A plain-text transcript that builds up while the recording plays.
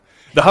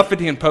The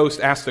Huffington Post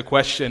asked the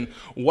question,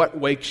 what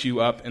wakes you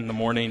up in the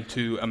morning,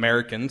 to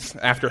Americans?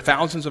 After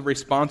thousands of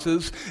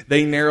responses,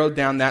 they narrowed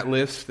down that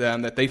list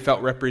that they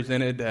felt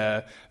represented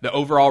the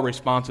overall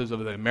responses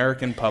of the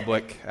American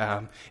public.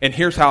 And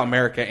here's how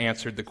America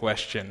answered the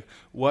question,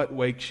 what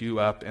wakes you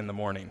up in the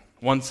morning?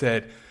 One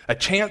said, a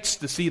chance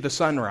to see the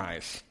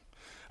sunrise.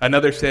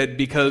 Another said,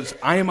 because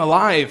I am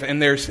alive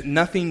and there's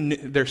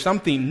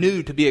something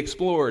new to be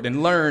explored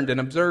and learned and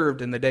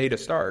observed in the day to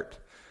start.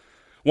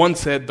 One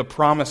said the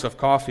promise of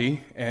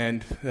coffee,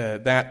 and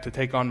that to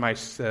take on my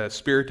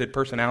spirited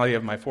personality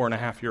of my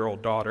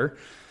 4.5-year-old daughter.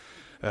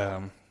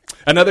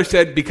 Another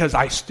said, because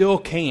I still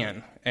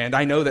can, and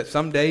I know that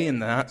someday in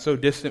the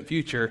not-so-distant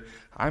future,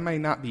 I may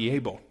not be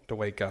able to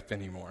wake up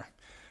anymore.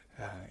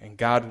 And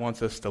God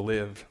wants us to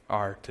live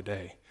our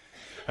today.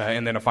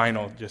 And then a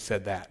final just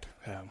said that.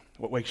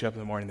 What wakes you up in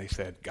the morning? They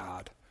said,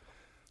 God.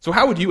 So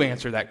how would you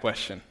answer that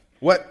question?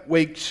 What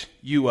wakes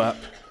you up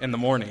in the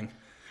morning?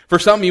 For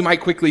some, you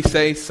might quickly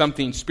say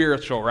something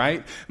spiritual,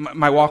 right?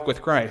 My walk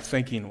with Christ,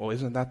 thinking, well,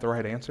 isn't that the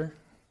right answer?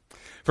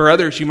 For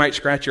others, you might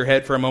scratch your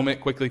head for a moment,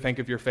 quickly think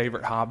of your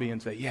favorite hobby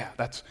and say, yeah,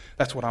 that's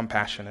what I'm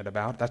passionate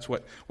about. That's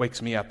what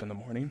wakes me up in the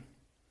morning.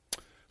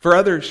 For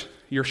others,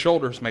 your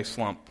shoulders may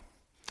slump.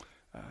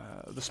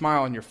 The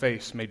smile on your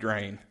face may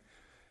drain.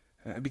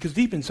 Because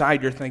deep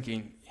inside, you're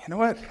thinking, you know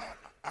what?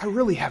 I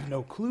really have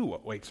no clue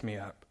what wakes me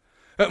up.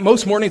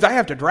 Most mornings, I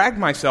have to drag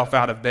myself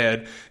out of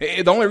bed.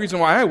 The only reason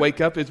why I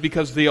wake up is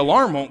because the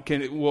alarm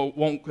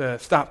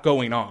won't stop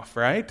going off,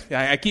 right?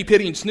 I keep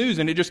hitting snooze,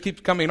 and it just keeps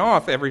coming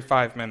off every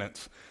 5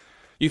 minutes.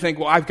 You think,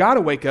 well, I've got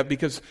to wake up,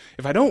 because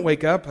if I don't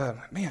wake up,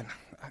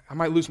 I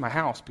might lose my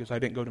house because I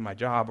didn't go to my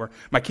job, or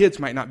my kids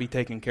might not be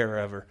taken care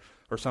of,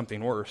 or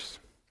something worse.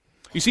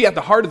 You see, at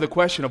the heart of the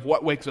question of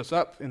what wakes us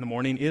up in the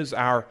morning is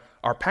our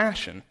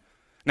passion.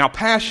 Now,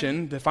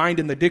 passion, defined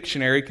in the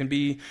dictionary, can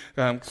be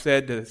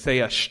said to say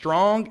a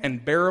strong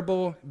and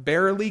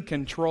barely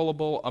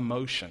controllable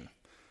emotion.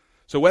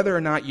 So whether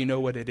or not you know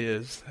what it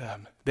is,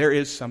 there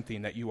is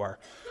something that you are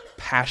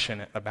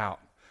passionate about,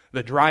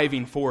 the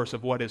driving force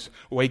of what is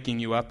waking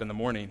you up in the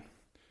morning.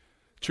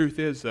 Truth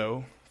is,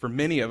 though, for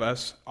many of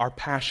us, our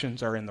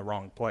passions are in the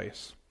wrong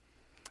place.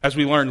 As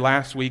we learned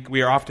last week,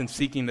 we are often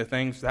seeking the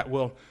things that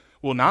will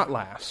not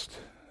last.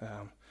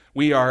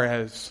 We are,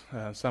 as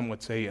some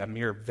would say, a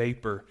mere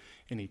vapor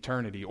in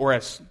eternity. Or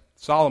as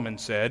Solomon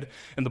said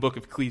in the book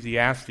of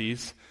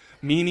Ecclesiastes,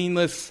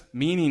 meaningless,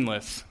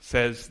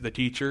 says the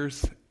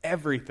teachers,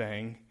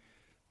 everything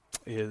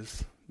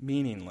is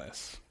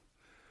meaningless.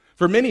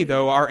 For many,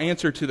 though, our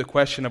answer to the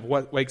question of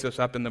what wakes us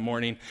up in the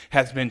morning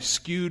has been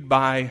skewed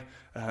by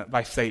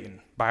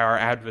Satan, by our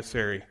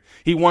adversary.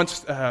 He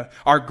wants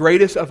our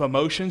greatest of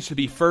emotions to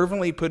be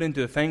fervently put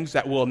into things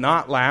that will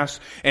not last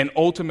and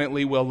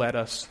ultimately will let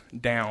us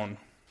down.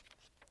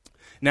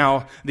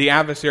 Now, the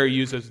adversary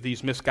uses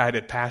these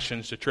misguided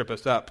passions to trip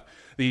us up,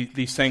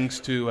 these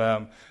things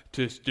to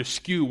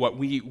skew what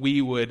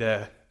we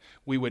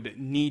would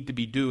need to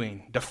be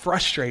doing, to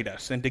frustrate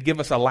us and to give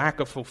us a lack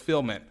of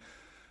fulfillment.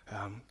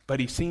 But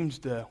he seems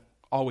to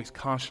always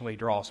constantly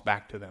draw us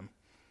back to them.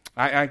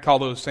 I call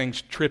those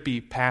things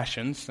trippy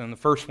passions, and the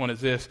first one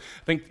is this.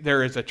 I think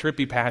there is a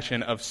trippy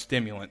passion of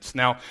stimulants.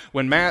 Now,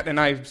 when Matt and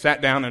I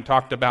sat down and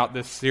talked about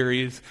this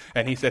series,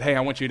 and he said, hey, I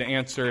want you to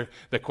answer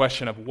the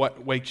question of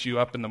what wakes you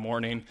up in the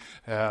morning,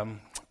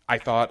 I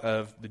thought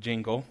of the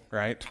jingle,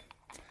 right?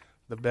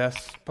 The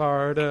best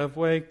part of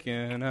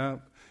waking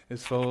up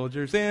is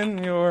Folgers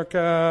in your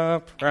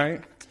cup,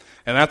 right?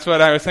 And that's what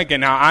I was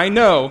thinking. Now, I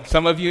know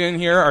some of you in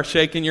here are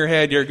shaking your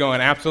head. You're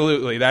going,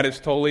 absolutely, that is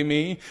totally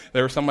me.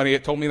 There was somebody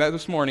that told me that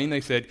this morning.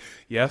 They said,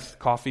 yes,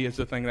 coffee is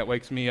the thing that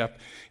wakes me up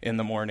in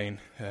the morning.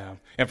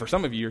 And for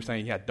some of you, you're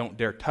saying, yeah, don't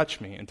dare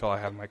touch me until I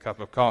have my cup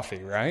of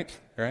coffee, right?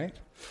 Right?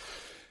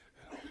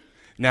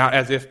 Now,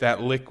 as if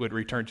that liquid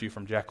returns you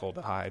from Jekyll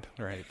to Hyde,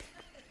 right?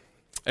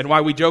 And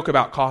while we joke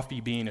about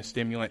coffee being a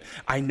stimulant,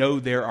 I know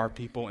there are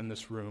people in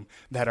this room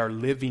that are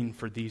living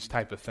for these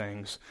type of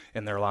things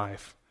in their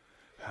life.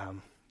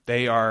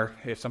 They are,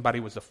 if somebody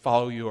was to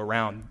follow you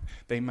around,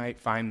 they might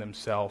find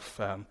themselves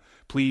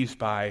pleased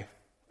by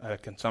a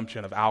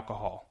consumption of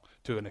alcohol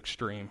to an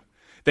extreme.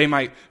 They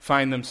might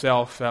find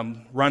themselves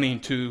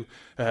running to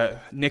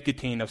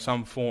nicotine of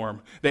some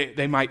form.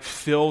 They might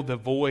fill the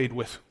void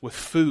with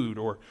food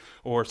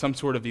or some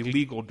sort of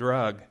illegal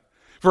drug.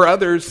 For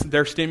others,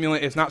 their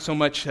stimulant is not so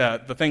much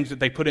the things that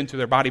they put into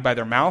their body by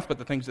their mouth, but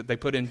the things that they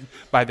put in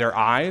by their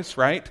eyes,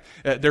 right?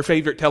 Their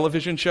favorite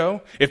television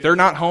show. If they're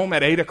not home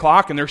at 8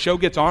 o'clock and their show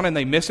gets on and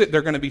they miss it,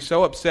 they're going to be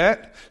so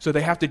upset. So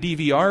they have to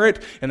DVR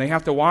it and they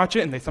have to watch it,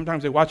 and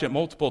sometimes they watch it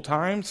multiple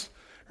times,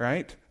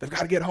 right? They've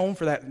got to get home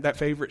for that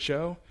favorite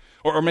show.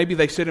 Or maybe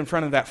they sit in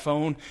front of that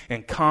phone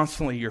and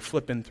constantly you're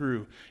flipping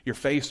through your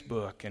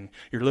Facebook and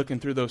you're looking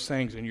through those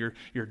things and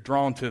you're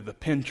drawn to the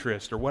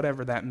Pinterest or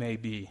whatever that may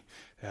be.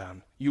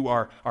 You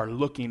are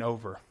looking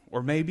over.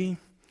 Or maybe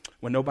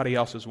when nobody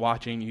else is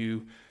watching,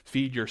 you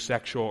feed your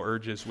sexual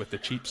urges with the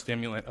cheap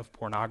stimulant of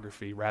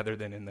pornography rather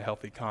than in the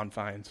healthy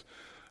confines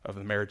of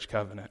the marriage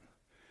covenant.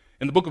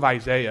 In the book of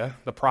Isaiah,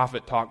 the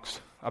prophet talks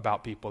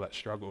about people that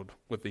struggled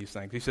with these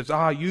things. He says,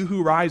 you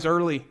who rise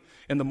early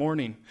in the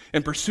morning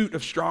in pursuit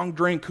of strong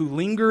drink, who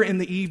linger in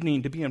the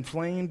evening to be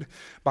inflamed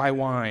by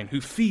wine,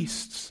 who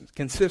feasts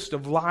consist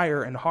of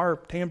lyre and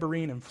harp,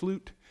 tambourine and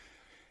flute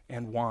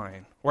and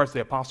wine. Or as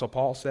the Apostle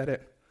Paul said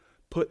it,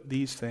 put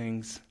these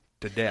things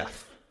to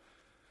death.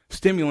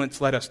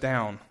 Stimulants let us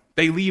down.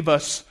 They leave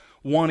us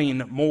wanting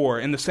more.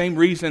 And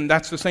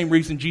that's the same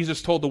reason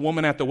Jesus told the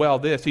woman at the well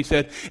this. He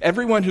said,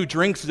 everyone who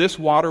drinks this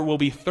water will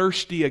be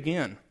thirsty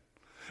again.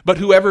 But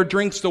whoever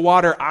drinks the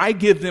water I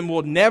give them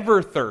will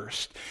never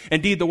thirst.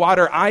 Indeed, the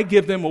water I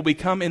give them will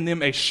become in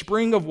them a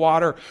spring of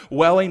water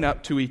welling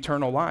up to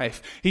eternal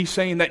life. He's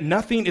saying that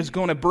nothing is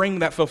going to bring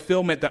that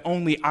fulfillment that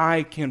only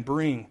I can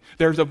bring.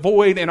 There's a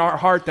void in our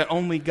heart that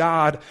only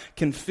God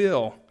can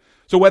fill.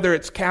 So whether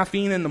it's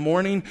caffeine in the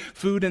morning,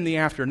 food in the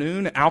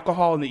afternoon,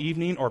 alcohol in the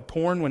evening, or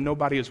porn when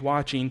nobody is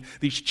watching,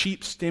 these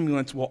cheap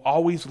stimulants will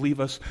always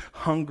leave us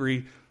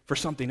hungry for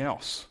something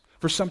else,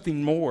 for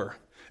something more.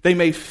 They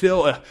may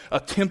fill a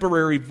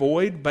temporary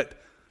void, but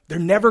they're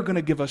never going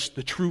to give us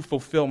the true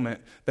fulfillment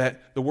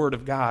that the Word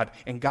of God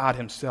and God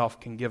Himself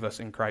can give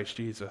us in Christ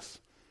Jesus.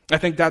 I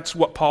think that's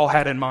what Paul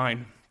had in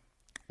mind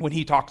when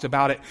he talks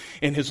about it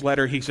in his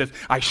letter. He says,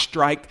 I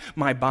strike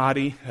my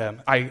body,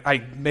 I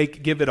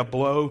give it a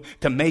blow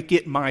to make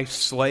it my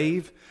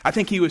slave. I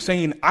think he was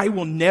saying, I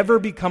will never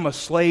become a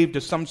slave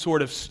to some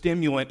sort of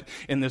stimulant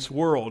in this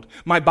world.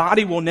 My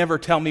body will never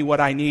tell me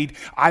what I need.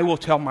 I will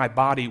tell my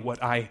body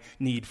what I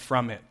need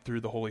from it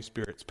through the Holy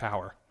Spirit's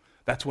power.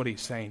 That's what he's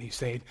saying. He's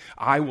saying,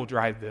 I will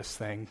drive this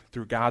thing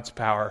through God's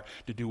power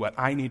to do what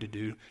I need to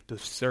do to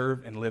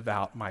serve and live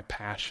out my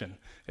passion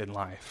in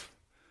life.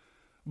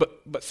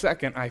 But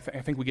second, I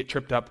think we get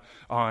tripped up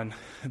on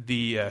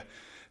the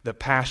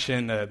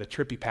passion, the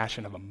trippy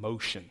passion of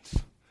emotions.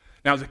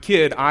 Now, as a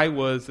kid,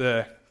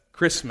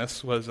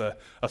 Christmas was a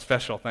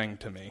special thing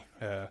to me.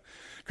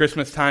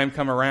 Christmas time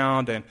come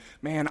around, and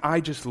man,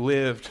 I just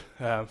lived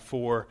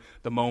for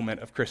the moment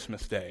of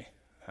Christmas Day.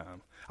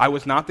 I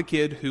was not the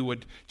kid who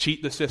would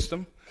cheat the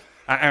system.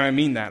 I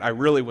mean that. I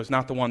really was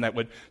not the one that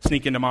would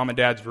sneak into mom and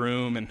dad's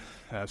room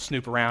and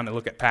snoop around and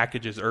look at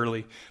packages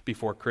early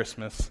before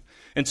Christmas.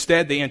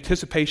 Instead, the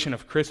anticipation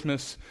of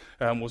Christmas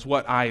was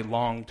what I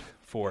longed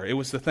for. It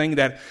was the thing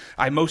that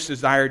I most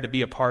desired to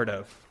be a part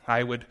of.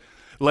 I would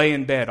lay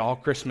in bed all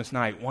Christmas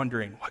night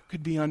wondering, what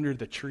could be under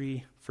the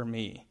tree for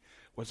me?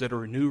 Was it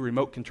a new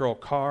remote control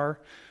car?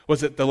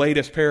 Was it the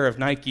latest pair of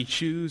Nike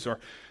shoes?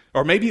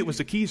 Or maybe it was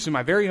the keys to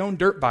my very own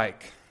dirt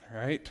bike,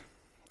 right?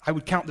 I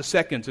would count the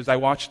seconds as I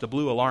watched the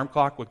blue alarm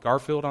clock with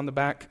Garfield on the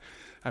back.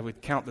 I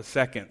would count the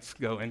seconds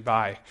going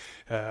by.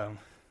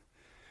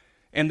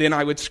 And then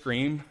I would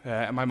scream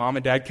at my mom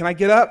and dad, can I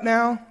get up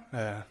now?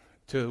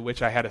 To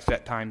which I had a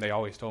set time. They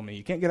always told me,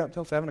 you can't get up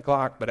till 7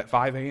 o'clock, but at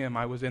 5 a.m.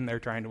 I was in there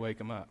trying to wake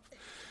them up.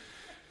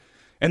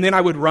 And then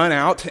I would run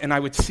out and I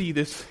would see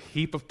this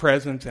heap of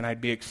presents and I'd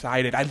be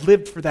excited. I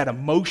lived for that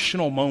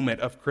emotional moment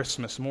of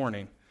Christmas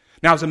morning.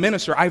 Now, as a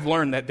minister, I've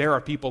learned that there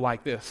are people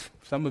like this.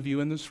 Some of you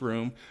in this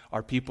room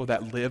are people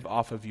that live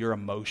off of your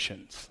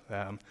emotions.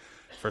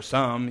 For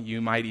some,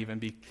 you might even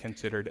be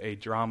considered a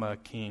drama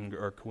king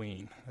or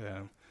queen.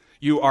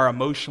 You are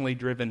emotionally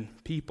driven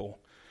people.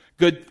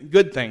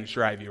 Good things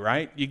drive you,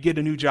 right? You get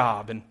a new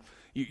job and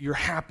you're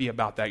happy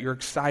about that. You're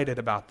excited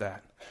about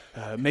that.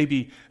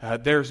 Maybe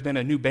there's been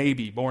a new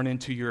baby born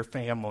into your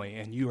family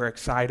and you are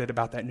excited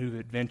about that new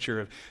adventure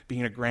of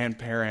being a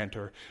grandparent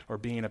or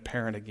being a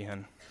parent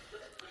again.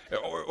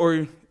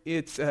 Or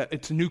it's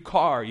a new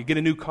car. You get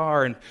a new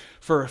car, and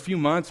for a few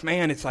months,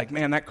 man, it's like,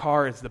 man, that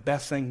car is the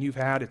best thing you've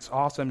had. It's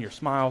awesome. Your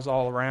smile's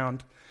all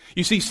around.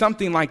 You see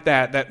something like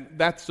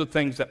that's the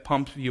things that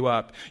pump you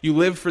up. You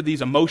live for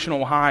these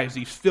emotional highs,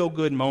 these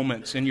feel-good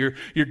moments, and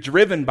you're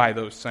driven by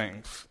those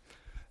things.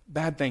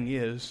 Bad thing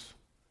is,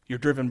 you're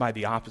driven by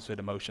the opposite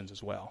emotions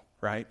as well,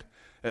 right?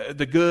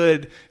 The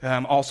good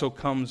also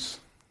comes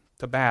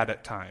to bad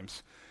at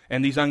times.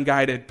 And these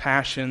unguided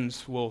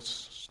passions will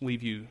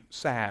leave you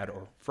sad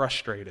or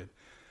frustrated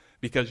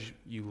because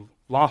you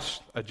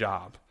lost a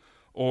job.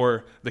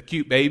 Or the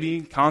cute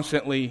baby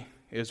constantly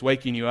is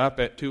waking you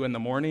up at 2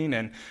 a.m.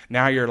 and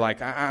now you're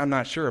like, I'm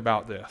not sure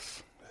about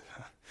this.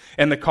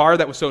 And the car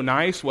that was so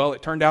nice, well,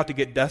 it turned out to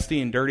get dusty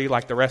and dirty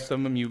like the rest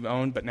of them you've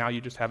owned, but now you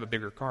just have a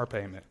bigger car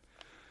payment.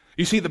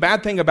 You see, the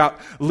bad thing about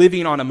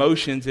living on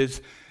emotions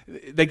is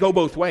they go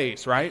both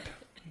ways, right?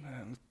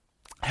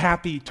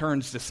 Happy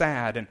turns to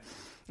sad,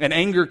 and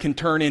anger can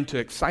turn into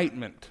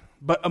excitement.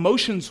 But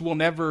emotions will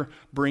never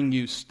bring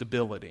you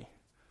stability.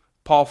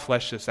 Paul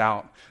fleshed this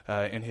out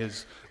in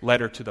his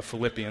letter to the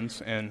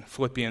Philippians. In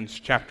Philippians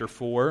chapter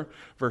 4,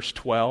 verse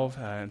 12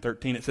 and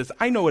 13, it says,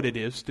 I know what it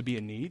is to be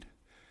in need,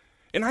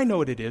 and I know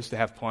what it is to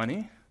have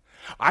plenty.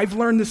 I've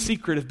learned the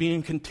secret of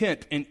being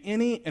content in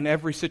any and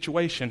every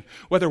situation,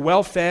 whether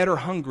well-fed or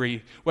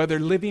hungry, whether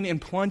living in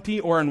plenty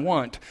or in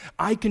want.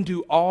 I can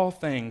do all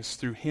things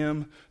through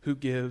him who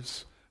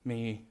gives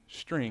me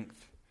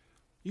strength.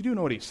 You do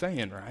know what he's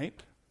saying, right?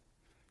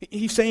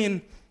 He's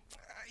saying,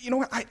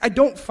 I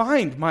don't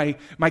find my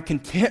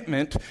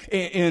contentment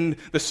in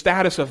the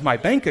status of my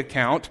bank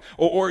account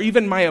or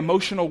even my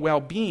emotional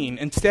well-being.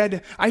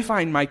 Instead, I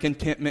find my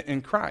contentment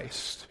in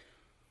Christ.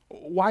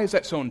 Why is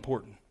that so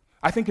important?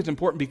 I think it's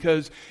important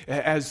because,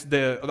 as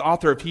the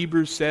author of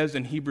Hebrews says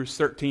in Hebrews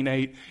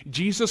 13:8,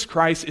 Jesus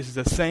Christ is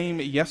the same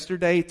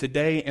yesterday,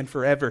 today, and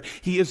forever.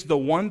 He is the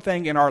one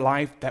thing in our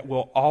life that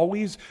will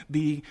always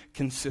be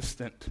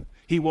consistent.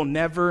 He will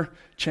never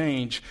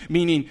change,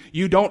 meaning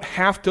you don't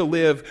have to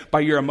live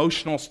by your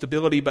emotional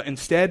stability, but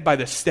instead by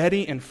the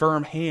steady and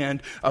firm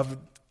hand of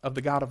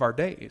the God of our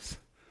days.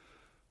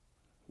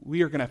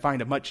 We are going to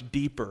find a much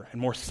deeper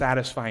and more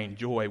satisfying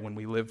joy when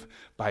we live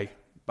by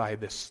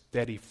this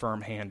steady,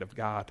 firm hand of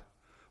God.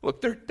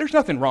 Look, there's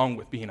nothing wrong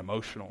with being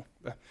emotional.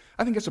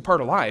 I think it's a part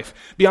of life.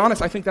 Be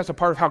honest, I think that's a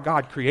part of how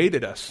God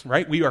created us,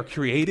 right? We are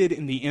created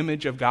in the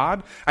image of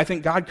God. I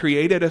think God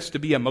created us to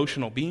be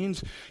emotional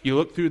beings. You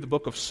look through the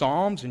book of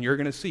Psalms and you're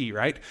going to see,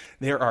 right?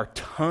 There are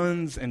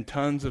tons and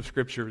tons of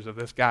scriptures of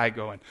this guy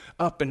going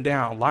up and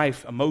down,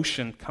 life,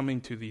 emotion coming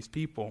to these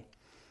people.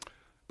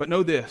 But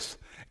know this,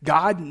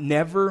 God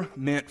never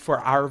meant for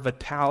our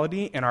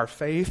vitality and our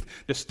faith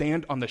to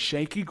stand on the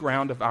shaky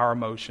ground of our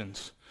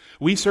emotions.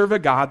 We serve a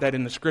God that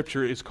in the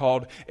Scripture is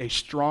called a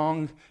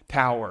strong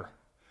tower,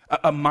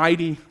 a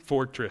mighty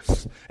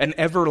fortress, an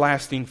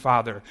everlasting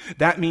Father.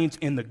 That means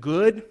in the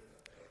good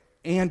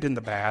and in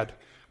the bad,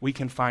 we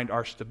can find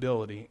our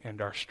stability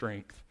and our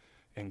strength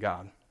in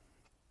God.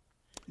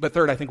 But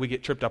third, I think we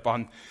get tripped up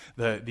on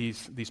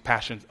these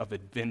passions of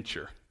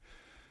adventure.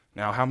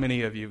 Now, how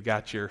many of you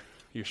got your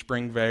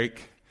spring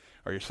break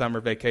or your summer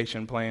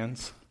vacation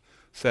plans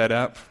set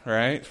up,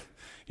 right?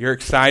 You're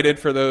excited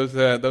for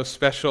those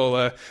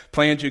special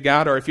plans you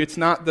got, or if it's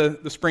not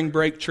the spring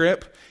break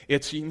trip,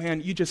 it's,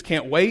 man, you just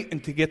can't wait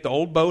and to get the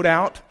old boat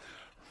out,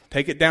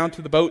 take it down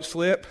to the boat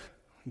slip,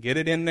 get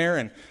it in there,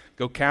 and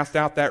go cast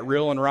out that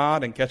reel and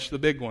rod and catch the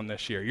big one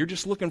this year. You're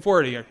just looking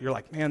forward to it. You're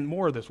like, man,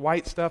 more of this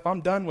white stuff.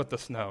 I'm done with the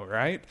snow,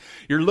 right?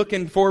 You're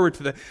looking forward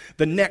to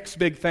the next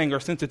big thing.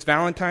 Or since it's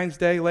Valentine's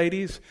Day,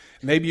 ladies,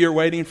 maybe you're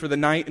waiting for the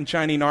knight in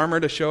shining armor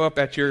to show up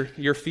at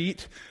your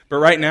feet. But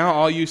right now,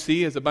 all you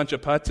see is a bunch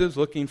of putzes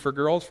looking for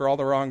girls for all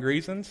the wrong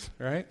reasons,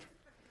 right?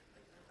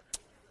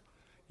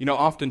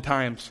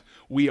 Oftentimes,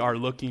 we are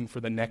looking for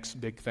the next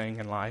big thing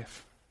in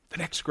life, the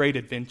next great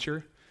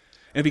adventure.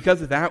 And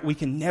because of that, we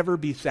can never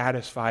be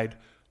satisfied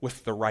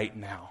with the right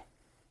now.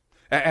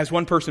 As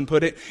one person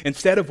put it,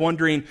 instead of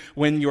wondering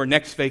when your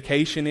next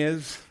vacation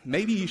is,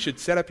 maybe you should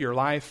set up your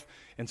life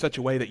in such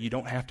a way that you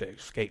don't have to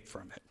escape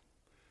from it.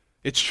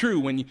 It's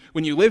true, when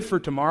you live for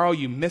tomorrow,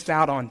 you miss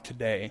out on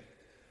today.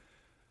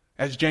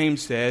 As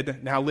James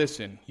said, now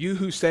listen, you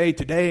who say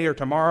today or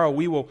tomorrow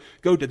we will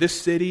go to this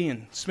city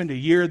and spend a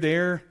year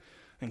there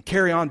and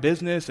carry on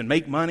business and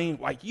make money,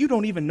 like you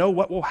don't even know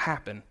what will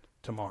happen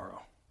tomorrow.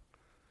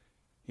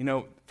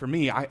 For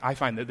me, I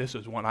find that this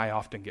is one I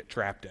often get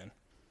trapped in.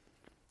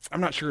 I'm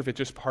not sure if it's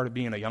just part of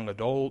being a young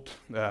adult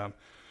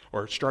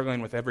or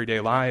struggling with everyday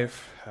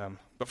life,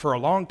 but for a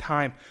long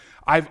time,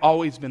 I've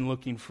always been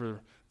looking for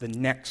the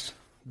next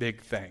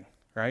big thing,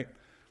 right?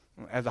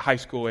 As a high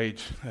school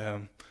age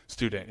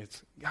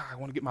student, I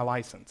want to get my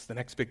license, the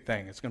next big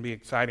thing. It's going to be an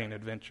exciting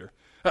adventure.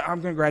 I'm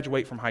going to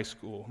graduate from high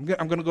school.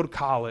 I'm going to go to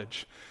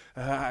college.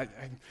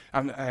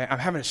 I'm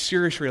having a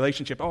serious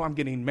relationship. Oh, I'm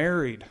getting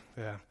married.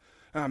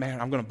 Oh,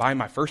 man, I'm going to buy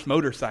my first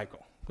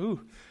motorcycle.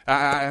 Ooh,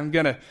 I'm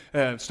going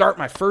to start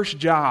my first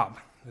job.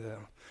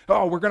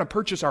 We're going to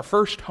purchase our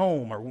first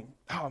home. Or,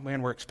 oh,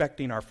 man, we're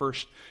expecting our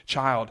first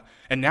child.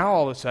 And now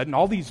all of a sudden,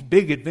 all these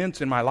big events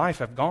in my life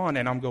have gone,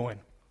 and I'm going,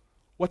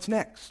 what's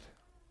next?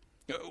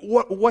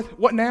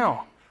 What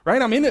now?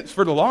 Right? I'm in it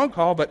for the long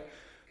haul, but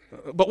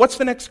what's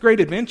the next great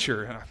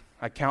adventure?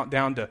 I count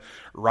down to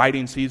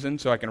riding season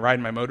so I can ride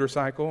my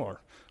motorcycle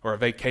or a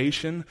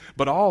vacation.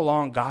 But all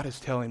along, God is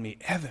telling me,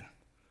 Evan,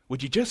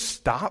 would you just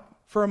stop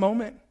for a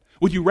moment?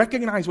 Would you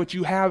recognize what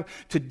you have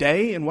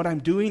today and what I'm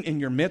doing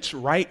in your midst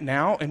right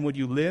now? And would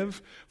you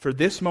live for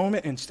this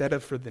moment instead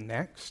of for the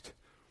next?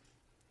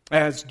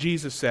 As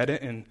Jesus said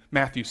it in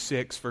Matthew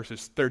 6,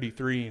 verses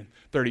 33 and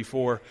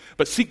 34,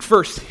 but seek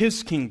first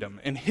His kingdom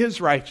and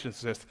His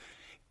righteousness,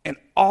 and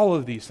all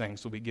of these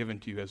things will be given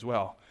to you as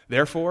well.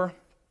 Therefore,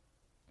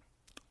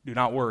 do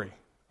not worry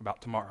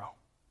about tomorrow,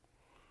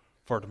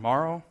 for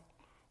tomorrow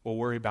will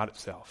worry about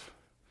itself.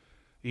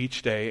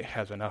 Each day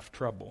has enough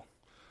trouble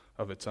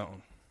of its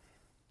own.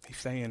 He's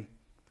saying,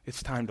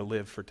 it's time to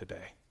live for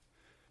today.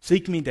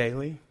 Seek me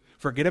daily.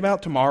 Forget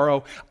about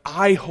tomorrow.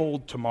 I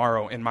hold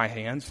tomorrow in my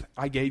hands.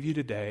 I gave you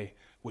today.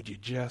 Would you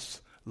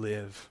just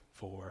live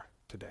for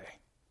today?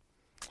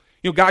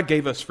 God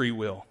gave us free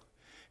will.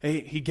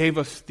 He gave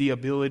us the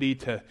ability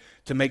to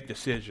make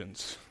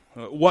decisions.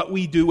 What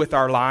we do with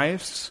our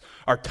lives,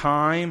 our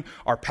time,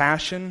 our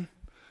passion.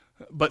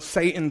 But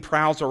Satan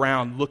prowls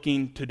around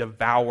looking to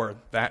devour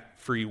that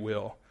free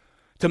will,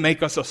 to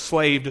make us a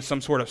slave to some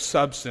sort of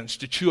substance,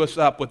 to chew us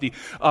up with the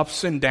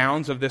ups and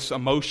downs of this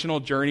emotional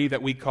journey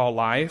that we call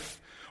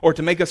life, or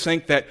to make us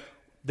think that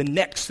the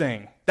next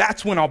thing,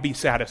 that's when I'll be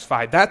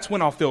satisfied. That's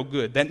when I'll feel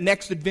good. That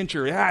next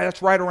adventure,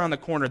 that's right around the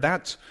corner.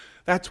 That's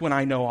when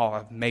I know I'll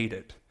have made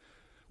it.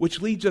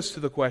 Which leads us to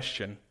the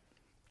question,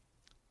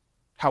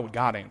 how would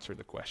God answer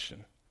the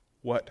question?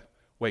 What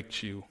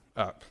wakes you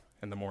up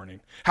in the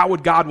morning? How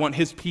would God want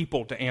his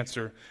people to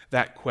answer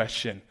that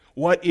question?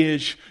 What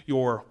is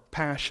your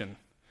passion?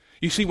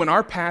 You see, when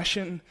our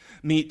passion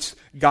meets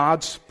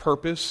God's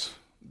purpose,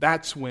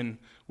 that's when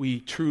we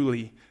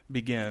truly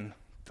begin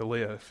to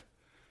live.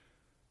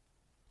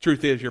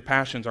 Truth is, your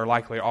passions are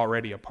likely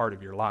already a part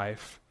of your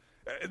life.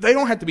 They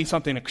don't have to be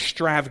something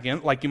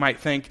extravagant like you might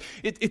think.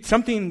 It's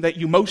something that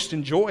you most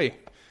enjoy,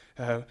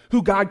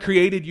 who God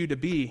created you to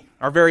be.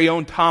 Our very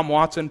own Tom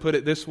Watson put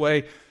it this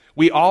way,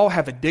 we all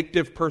have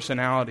addictive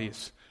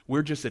personalities.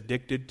 We're just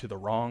addicted to the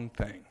wrong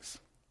things.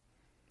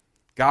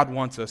 God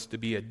wants us to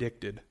be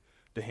addicted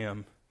to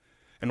him.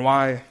 And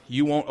why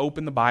you won't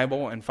open the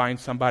Bible and find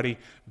somebody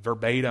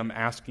verbatim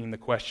asking the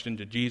question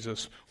to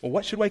Jesus, well,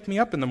 what should wake me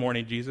up in the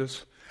morning,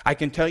 Jesus? I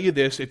can tell you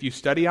this, if you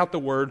study out the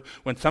Word,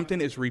 when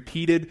something is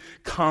repeated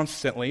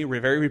constantly,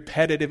 very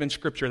repetitive in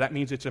Scripture, that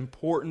means it's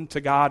important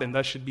to God and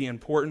thus should be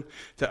important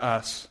to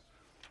us.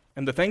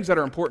 And the things that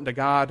are important to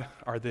God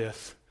are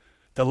this,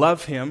 to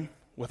love him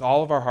with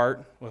all of our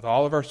heart, with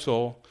all of our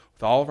soul,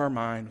 with all of our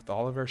mind, with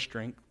all of our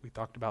strength. We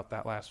talked about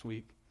that last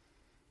week.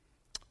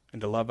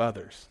 And to love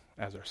others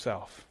as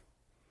ourselves.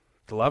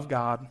 To love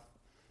God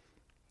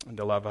and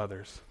to love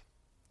others.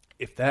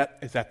 If that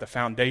is at the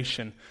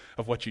foundation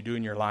of what you do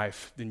in your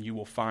life, then you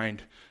will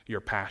find your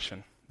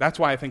passion. That's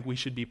why I think we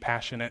should be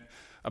passionate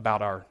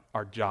about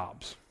our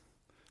jobs.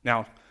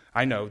 Now,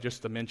 I know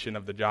just the mention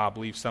of the job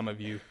leaves some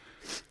of you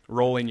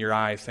rolling your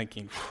eyes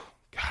thinking,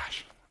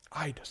 gosh,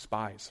 I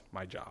despise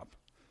my job.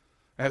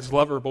 As the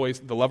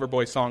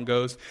Loverboy song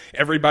goes,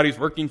 everybody's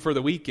working for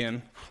the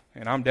weekend,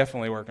 and I'm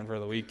definitely working for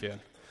the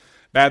weekend.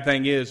 Bad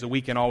thing is, the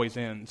weekend always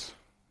ends,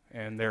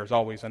 and there's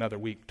always another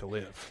week to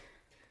live.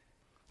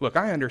 Look,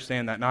 I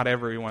understand that not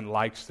everyone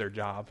likes their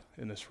job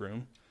in this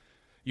room.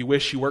 You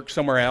wish you worked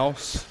somewhere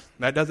else.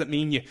 That doesn't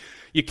mean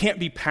you can't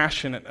be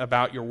passionate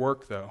about your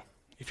work, though.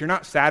 If you're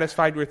not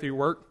satisfied with your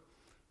work,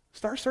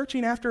 start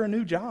searching after a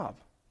new job.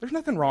 There's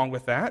nothing wrong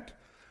with that.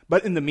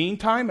 But in the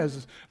meantime,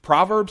 as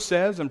Proverbs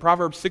says in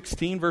Proverbs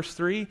 16, verse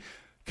 3,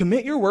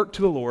 commit your work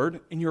to the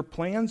Lord, and your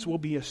plans will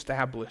be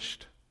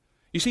established.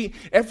 You see,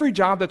 every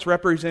job that's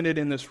represented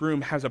in this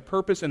room has a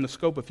purpose in the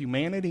scope of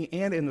humanity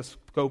and in the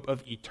scope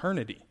of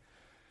eternity.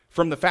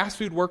 From the fast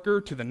food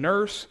worker to the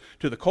nurse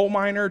to the coal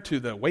miner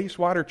to the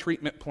wastewater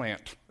treatment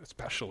plant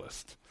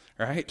specialist,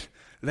 right?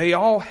 They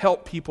all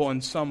help people in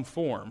some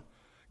form.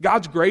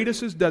 God's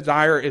greatest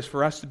desire is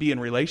for us to be in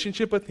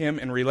relationship with him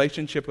and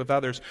relationship with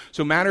others.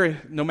 So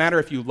no matter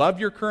if you love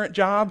your current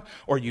job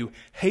or you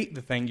hate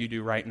the thing you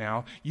do right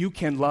now, you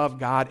can love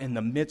God in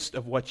the midst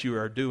of what you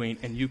are doing,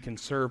 and you can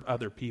serve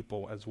other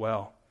people as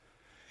well.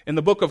 In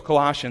the book of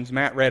Colossians,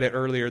 Matt read it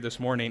earlier this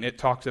morning, it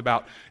talks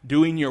about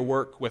doing your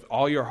work with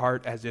all your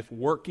heart as if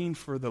working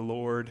for the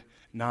Lord,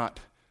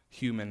 not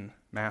human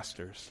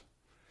masters.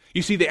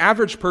 You see, the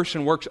average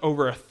person works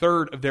over a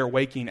third of their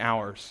waking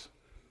hours.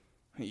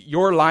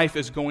 Your life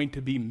is going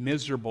to be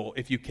miserable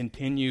if you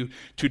continue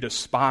to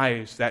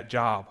despise that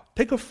job.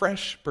 Take a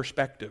fresh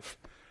perspective.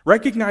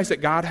 Recognize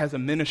that God has a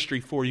ministry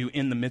for you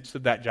in the midst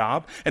of that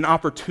job, an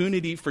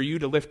opportunity for you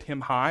to lift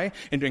him high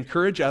and to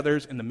encourage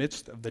others in the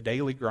midst of the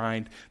daily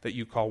grind that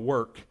you call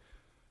work.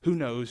 Who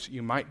knows,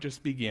 you might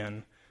just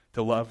begin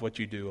to love what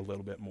you do a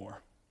little bit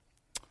more.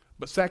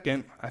 But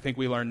second, I think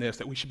we learn this,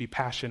 that we should be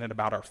passionate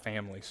about our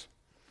families.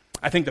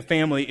 I think the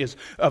family is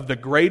of the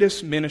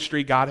greatest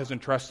ministry God has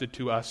entrusted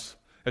to us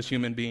as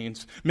human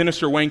beings.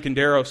 Minister Wayne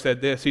Condero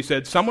said this. He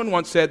said, someone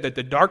once said that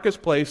the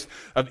darkest place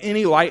of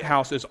any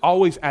lighthouse is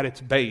always at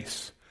its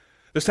base.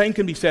 The same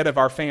can be said of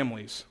our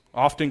families.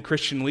 Often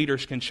Christian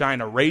leaders can shine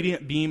a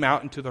radiant beam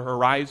out into the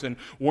horizon,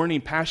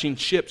 warning passing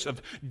ships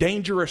of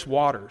dangerous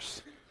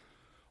waters,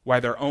 while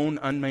their own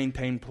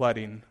unmaintained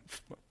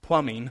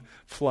plumbing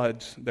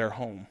floods their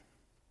home.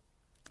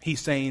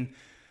 He's saying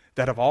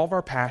that of all of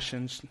our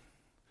passions,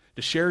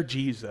 to share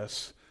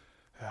Jesus,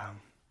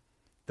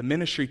 the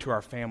ministry to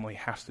our family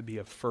has to be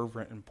of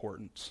fervent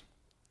importance.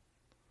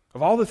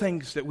 Of all the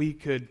things that we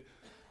could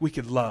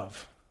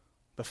love,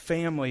 the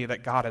family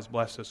that God has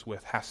blessed us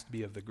with has to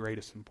be of the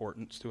greatest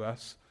importance to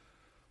us.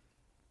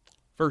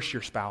 First,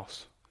 your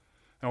spouse.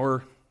 Now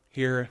we're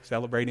here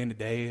celebrating a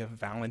day of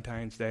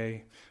Valentine's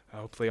Day.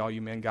 Hopefully all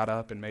you men got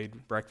up and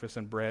made breakfast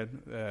and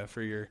bread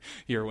for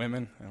your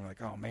women. And I'm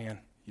like, oh man,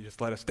 you just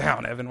let us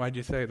down, Evan. Why'd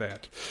you say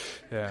that?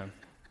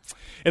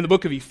 In the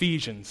book of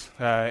Ephesians,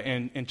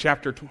 in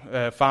chapter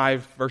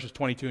 5, verses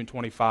 22 and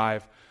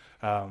 25,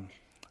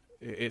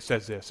 it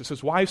says this. It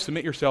says, wives,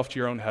 submit yourself to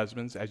your own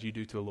husbands as you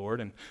do to the Lord.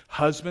 And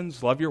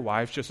husbands, love your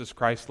wives just as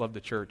Christ loved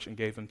the church and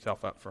gave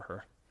himself up for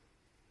her.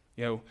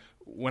 You know,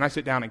 when I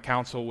sit down and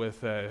counsel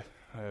with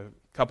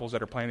couples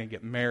that are planning to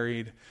get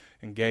married,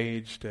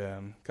 engaged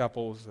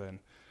couples,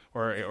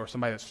 or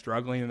somebody that's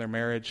struggling in their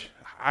marriage,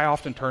 I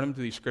often turn them to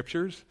these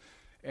scriptures.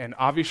 And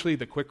obviously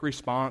the quick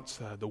response,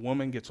 the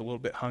woman gets a little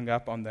bit hung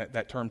up on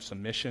that term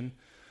submission.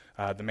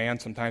 The man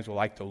sometimes will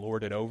like to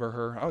lord it over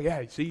her. Oh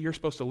yeah, see, you're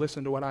supposed to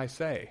listen to what I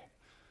say.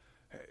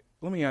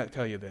 Let me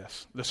tell you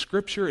this. The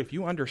Scripture, if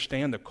you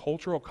understand the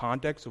cultural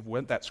context of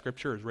what that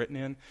Scripture is written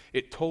in,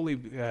 it totally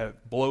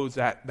blows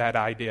that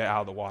idea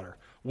out of the water.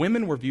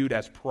 Women were viewed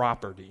as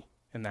property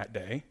in that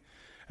day.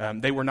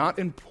 They were not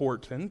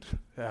important,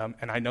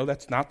 and I know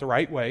that's not the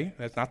right way.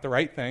 That's not the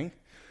right thing.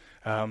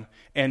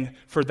 And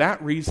for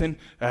that reason,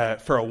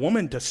 for a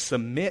woman to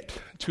submit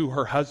to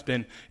her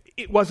husband,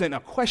 it wasn't a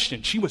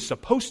question. She was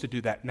supposed to do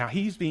that. Now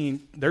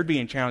they're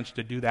being challenged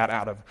to do that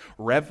out of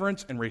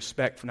reverence and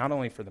respect, for not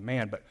only for the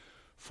man, but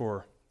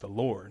for the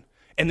Lord.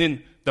 And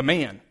then the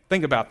man,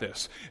 think about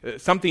this.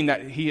 Something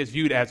that he is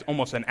viewed as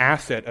almost an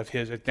asset of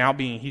his,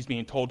 he's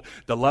being told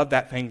to love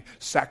that thing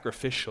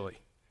sacrificially,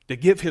 to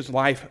give his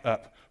life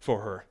up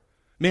for her.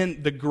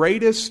 Men, the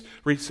greatest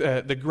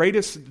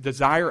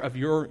desire of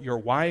your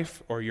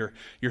wife or your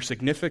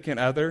significant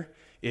other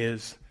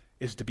is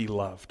to be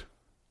loved.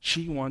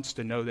 She wants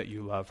to know that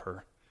you love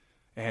her.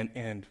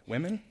 And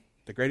women,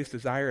 the greatest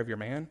desire of your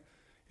man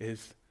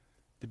is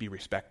to be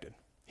respected.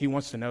 He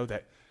wants to know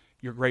that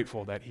you're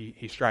grateful that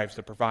he strives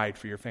to provide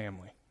for your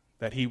family,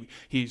 that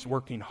he's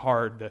working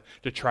hard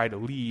to try to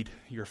lead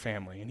your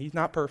family. And he's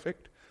not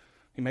perfect.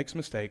 He makes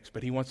mistakes,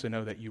 but he wants to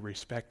know that you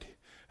respect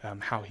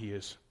how he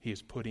is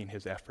putting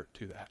his effort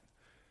to that.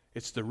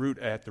 It's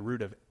at the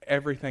root of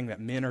everything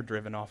that men are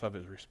driven off of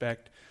is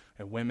respect,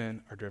 and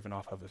women are driven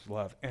off of is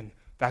love. And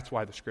that's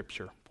why the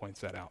Scripture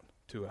points that out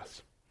to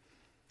us.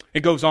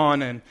 It goes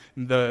on in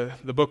the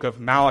book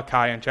of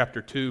Malachi in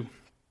chapter 2,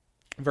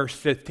 verse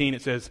 15,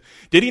 it says,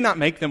 "Did he not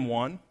make them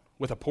one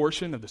with a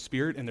portion of the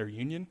Spirit in their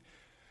union?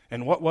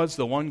 And what was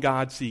the one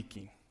God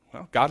seeking?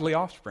 Well, godly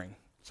offspring.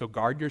 So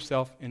guard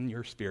yourself in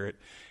your spirit,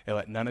 and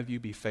let none of you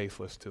be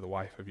faithless to the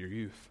wife of your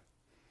youth."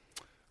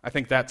 I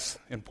think that's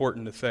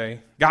important to say.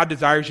 God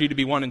desires you to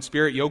be one in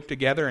spirit, yoked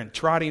together, and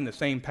trotting the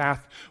same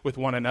path with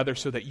one another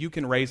so that you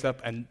can raise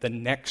up the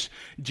next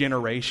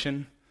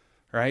generation,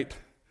 right?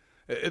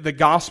 The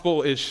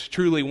gospel is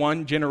truly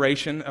one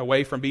generation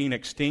away from being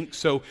extinct.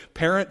 So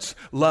parents,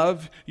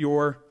 love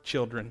your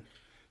children.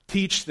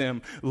 Teach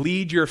them.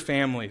 Lead your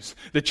families.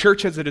 The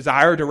church has a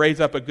desire to raise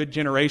up a good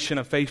generation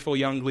of faithful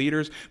young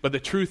leaders, but the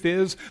truth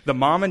is, the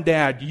mom and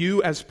dad,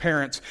 you as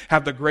parents,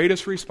 have the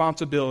greatest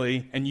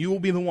responsibility, and you will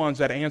be the ones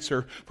that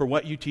answer for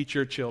what you teach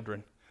your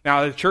children.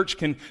 Now, the church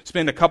can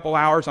spend a couple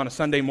hours on a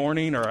Sunday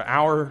morning or an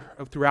hour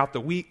throughout the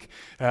week,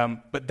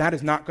 but that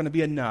is not going to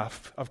be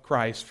enough of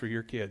Christ for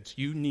your kids.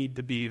 You need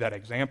to be that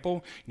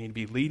example. You need to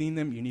be leading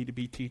them. You need to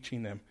be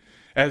teaching them.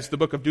 As the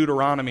book of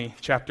Deuteronomy,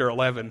 chapter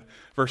 11,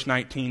 verse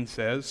 19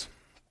 says,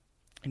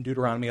 in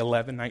Deuteronomy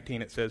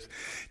 11:19 it says,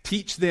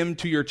 "Teach them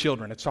to your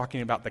children." It's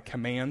talking about the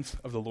commands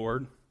of the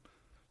Lord.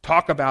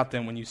 "Talk about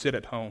them when you sit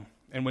at home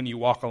and when you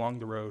walk along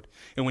the road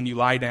and when you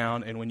lie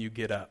down and when you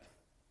get up."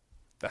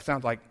 That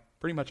sounds like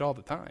pretty much all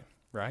the time,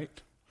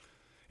 right?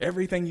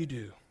 Everything you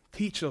do,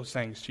 teach those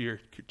things to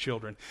your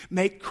children.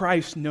 Make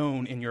Christ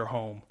known in your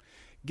home.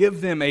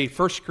 Give them a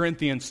 1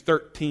 Corinthians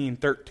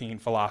 13:13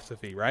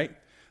 philosophy, right?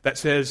 That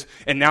says,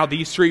 "And now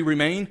these three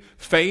remain,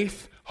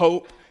 faith,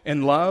 hope,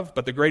 and love,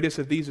 but the greatest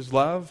of these is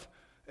love."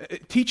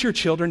 Teach your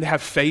children to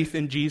have faith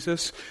in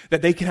Jesus,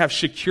 that they can have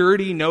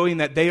security knowing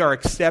that they are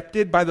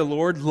accepted by the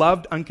Lord,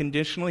 loved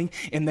unconditionally,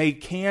 and they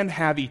can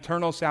have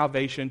eternal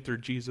salvation through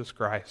Jesus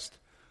Christ.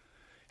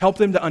 Help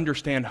them to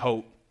understand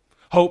hope.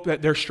 Hope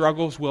that their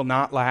struggles will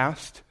not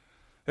last,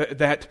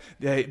 that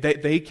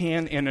they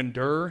can and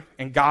endure,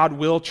 and God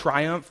will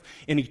triumph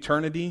in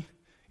eternity.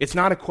 It's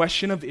not a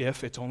question of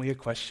if, it's only a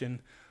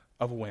question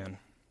of when.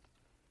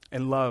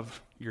 And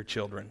love your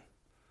children.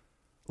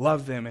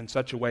 Love them in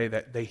such a way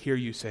that they hear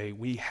you say,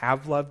 "We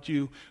have loved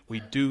you,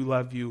 we do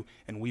love you,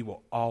 and we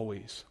will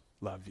always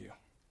love you."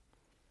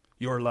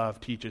 Your love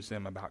teaches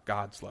them about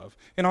God's love.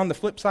 And on the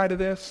flip side of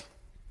this,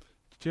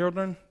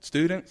 children,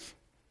 students,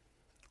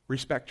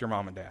 respect your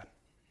mom and dad.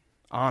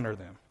 Honor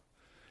them.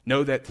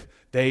 Know that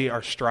they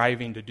are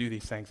striving to do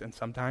these things, and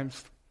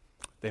sometimes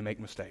they make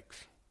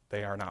mistakes.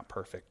 They are not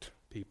perfect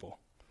people.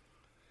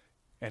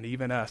 And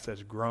even us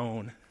as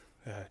grown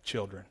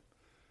children,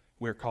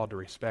 we're called to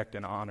respect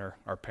and honor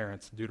our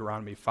parents.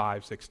 Deuteronomy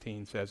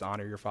 5:16 says,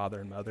 "Honor your father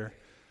and mother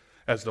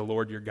as the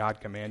Lord your God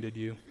commanded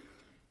you."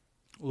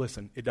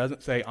 Listen, it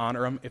doesn't say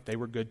honor them if they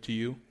were good to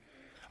you.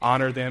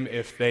 Honor them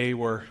if they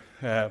were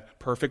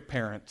perfect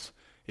parents.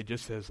 It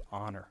just says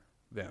honor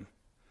them.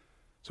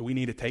 So we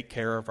need to take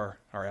care of our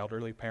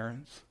elderly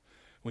parents.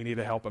 We need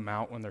to help them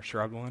out when they're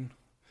struggling.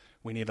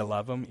 We need to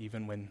love them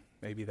even when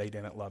maybe they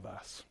didn't love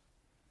us.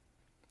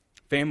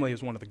 Family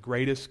is one of the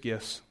greatest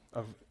gifts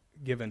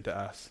given to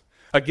us.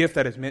 A gift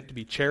that is meant to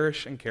be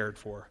cherished and cared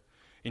for.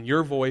 And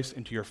your voice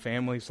into your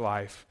family's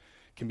life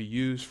can be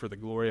used for the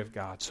glory of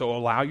God. So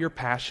allow your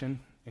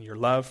passion and your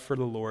love for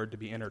the Lord to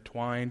be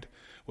intertwined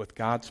with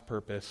God's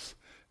purpose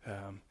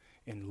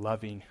in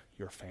loving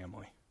your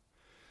family.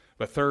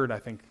 But third, I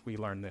think we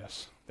learn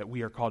this, that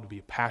we are called to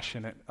be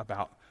passionate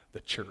about the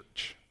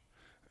church.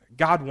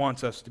 God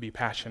wants us to be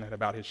passionate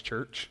about His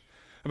church,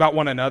 about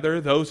one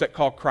another, those that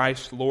call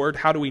Christ Lord.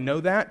 How do we know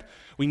that?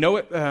 We know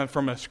it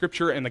from a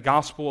scripture in the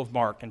Gospel of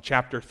Mark in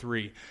chapter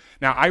 3.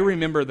 Now, I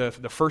remember the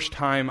first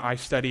time I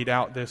studied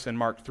out this in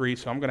Mark 3,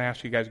 so I'm going to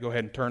ask you guys to go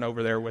ahead and turn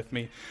over there with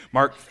me.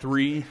 Mark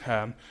 3,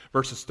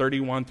 verses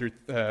 31 through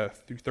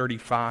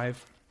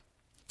 35.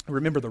 I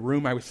remember the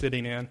room I was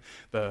sitting in,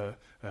 the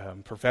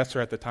professor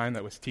at the time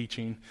that was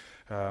teaching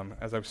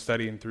as I was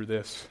studying through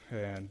this,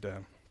 and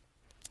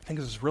I think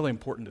this is really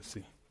important to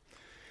see.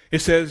 It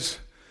says,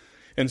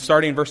 and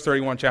starting in verse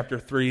 31, chapter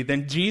 3,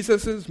 then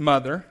Jesus'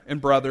 mother and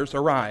brothers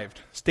arrived.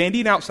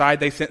 Standing outside,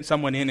 they sent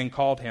someone in and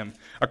called him.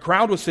 A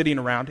crowd was sitting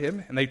around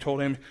him, and they told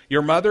him,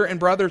 your mother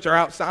and brothers are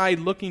outside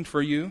looking for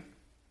you.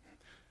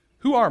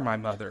 Who are my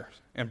mother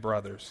and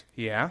brothers?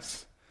 He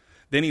asked.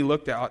 Then he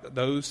looked at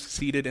those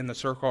seated in the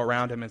circle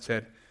around him and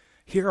said,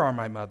 here are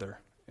my mother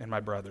and my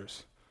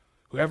brothers.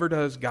 Whoever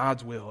does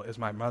God's will is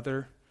my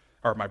mother,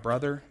 or my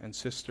brother and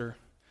sister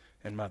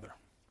and mother.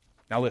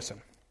 Now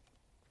listen.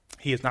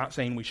 He is not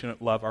saying we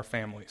shouldn't love our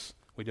families.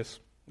 We just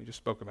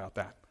spoke about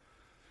that.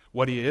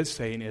 What he is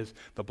saying is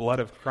the blood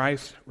of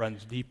Christ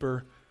runs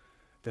deeper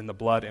than the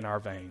blood in our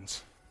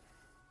veins.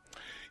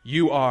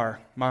 You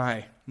are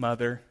my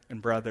mother and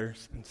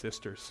brothers and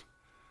sisters.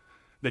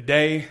 The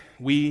day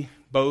we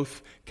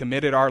both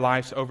committed our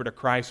lives over to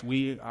Christ,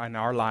 we and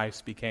our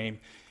lives became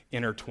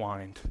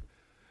intertwined,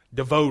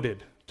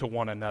 devoted to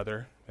one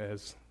another,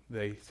 as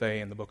they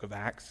say in the book of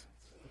Acts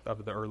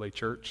of the early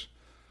church.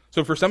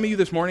 So for some of you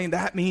this morning,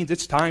 that means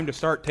it's time to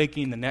start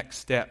taking the next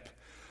step.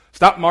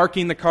 Stop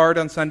marking the card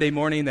on Sunday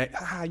morning that,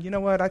 you know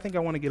what, I think I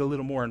want to get a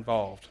little more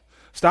involved.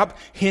 Stop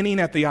hinting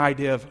at the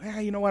idea of,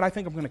 you know what, I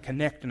think I'm going to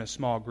connect in a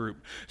small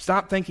group.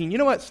 Stop thinking, you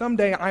know what,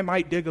 someday I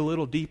might dig a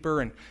little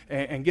deeper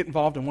and get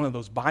involved in one of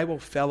those Bible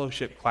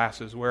fellowship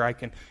classes where I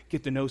can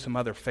get to know some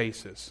other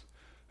faces.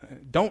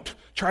 Don't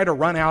try to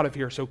run out of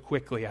here so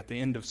quickly at the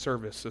end of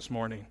service this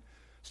morning.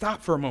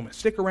 Stop for a moment.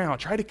 Stick around.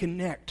 Try to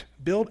connect.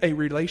 Build a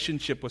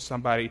relationship with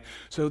somebody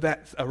so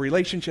that a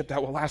relationship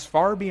that will last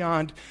far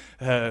beyond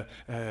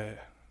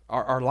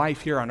our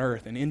life here on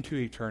earth and into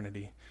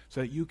eternity so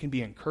that you can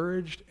be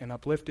encouraged and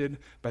uplifted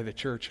by the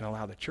church and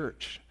allow the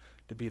church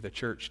to be the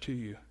church to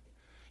you.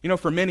 You know,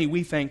 for many,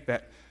 we think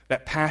that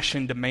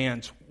passion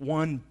demands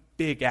one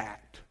big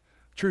act.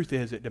 Truth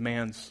is, it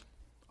demands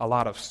a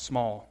lot of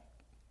small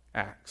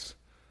acts.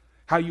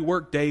 How you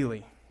work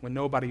daily when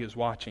nobody is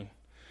watching.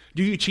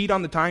 Do you cheat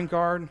on the time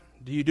card?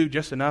 Do you do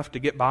just enough to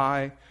get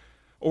by?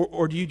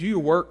 Or do you do your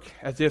work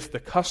as if the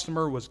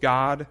customer was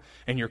God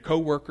and your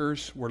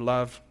coworkers were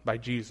loved by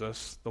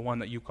Jesus, the one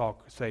that you call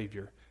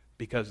Savior,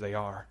 because they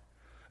are?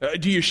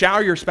 Do you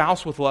shower your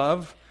spouse with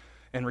love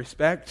and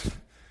respect?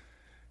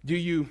 Do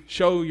you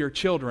show your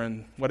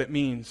children what it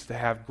means to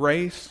have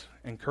grace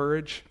and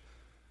courage?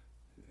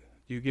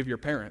 Do you give your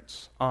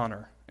parents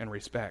honor and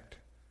respect?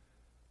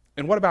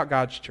 And what about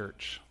God's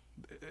church?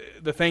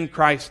 The thing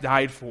Christ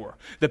died for,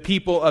 the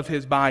people of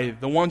His body,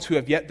 the ones who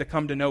have yet to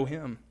come to know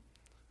Him.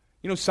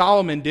 You know,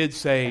 Solomon did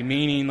say,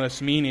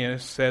 meaningless,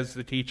 says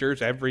the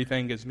teachers,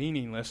 everything is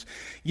meaningless.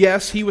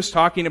 Yes, he was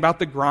talking about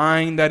the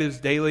grind that is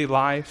daily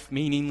life,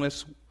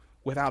 meaningless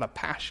without a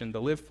passion to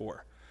live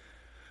for.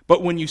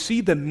 But when you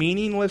see the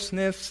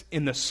meaninglessness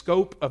in the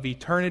scope of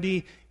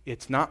eternity,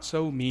 it's not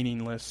so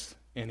meaningless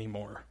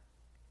anymore.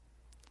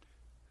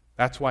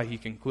 That's why he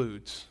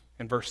concludes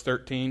in verse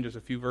 13, just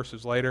a few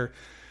verses later,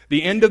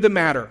 the end of the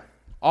matter,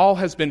 all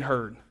has been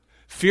heard.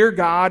 Fear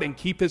God and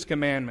keep His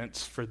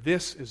commandments, for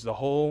this is the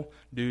whole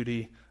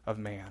duty of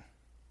man.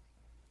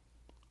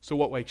 So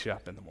what wakes you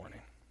up in the morning?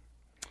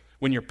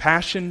 When your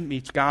passion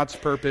meets God's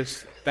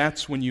purpose,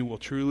 that's when you will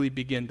truly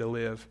begin to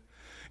live.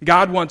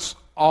 God wants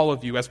all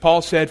of you. As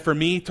Paul said, for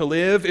me to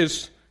live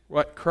is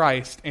what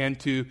Christ, and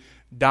to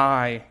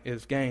die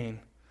is gain.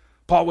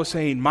 Paul was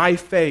saying, my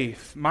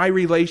faith, my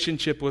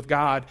relationship with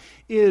God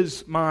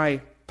is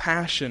my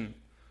passion.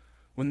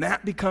 When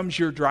that becomes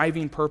your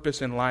driving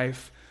purpose in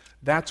life,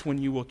 that's when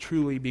you will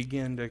truly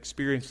begin to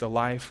experience the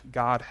life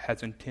God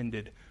has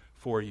intended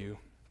for you.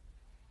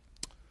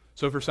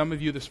 So for some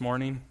of you this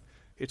morning,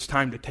 it's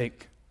time to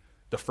take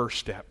the first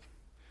step.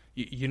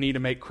 You need to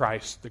make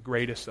Christ the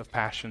greatest of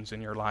passions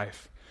in your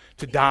life.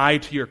 To die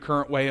to your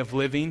current way of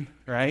living,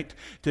 right?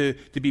 To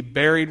be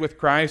buried with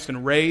Christ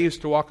and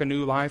raised to walk a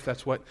new life.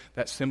 That's what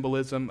that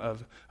symbolism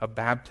of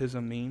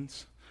baptism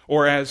means.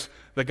 Or as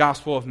the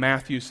Gospel of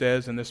Matthew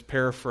says in this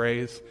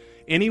paraphrase,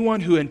 anyone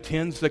who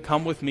intends to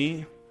come with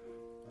me,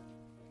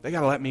 they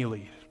got to let me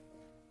lead.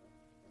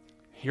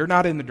 You're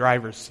not in the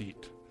driver's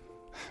seat.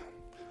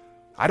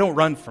 I don't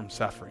run from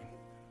suffering.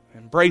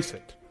 Embrace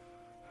it.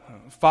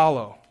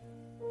 Follow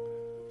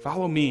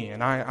me,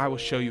 and I will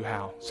show you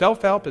how.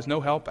 Self-help is no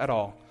help at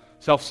all.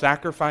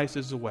 Self-sacrifice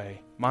is the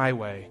way, my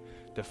way,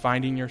 to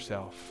finding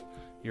yourself,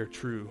 your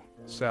true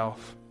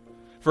self.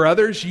 For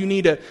others, you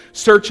need to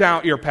search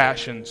out your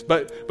passions,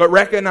 but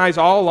recognize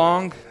all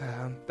along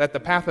that the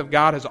path of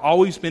God has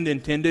always been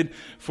intended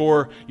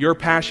for your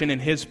passion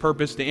and His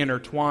purpose to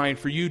intertwine,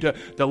 for you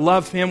to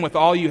love Him with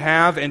all you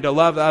have and to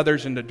love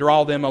others and to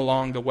draw them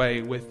along the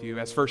way with you.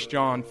 As 1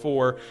 John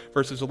 4,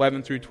 verses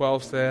 11 through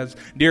 12 says,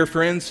 "Dear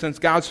friends, since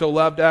God so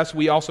loved us,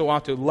 we also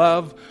ought to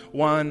love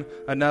one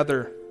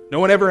another. No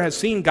one ever has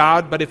seen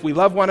God, but if we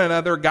love one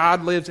another,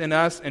 God lives in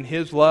us and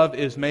His love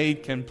is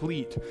made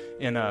complete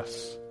in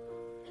us."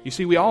 You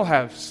see, we all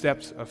have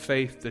steps of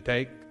faith to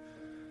take,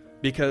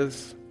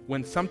 because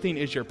when something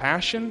is your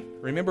passion,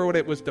 remember what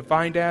it was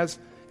defined as?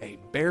 A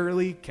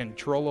barely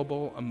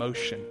controllable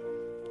emotion.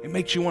 It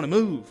makes you want to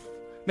move.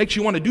 It makes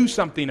you want to do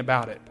something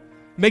about it.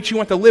 It makes you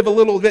want to live a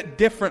little bit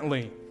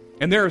differently.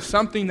 And there is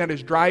something that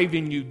is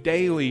driving you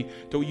daily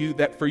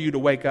for you to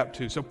wake up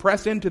to. So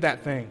press into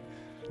that thing.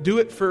 Do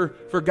it for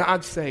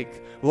God's sake.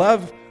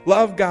 Love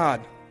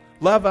God.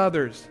 Love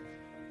others.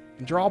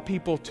 And draw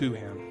people to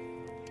Him.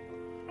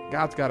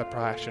 God's got a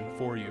passion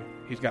for you.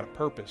 He's got a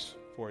purpose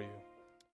for you.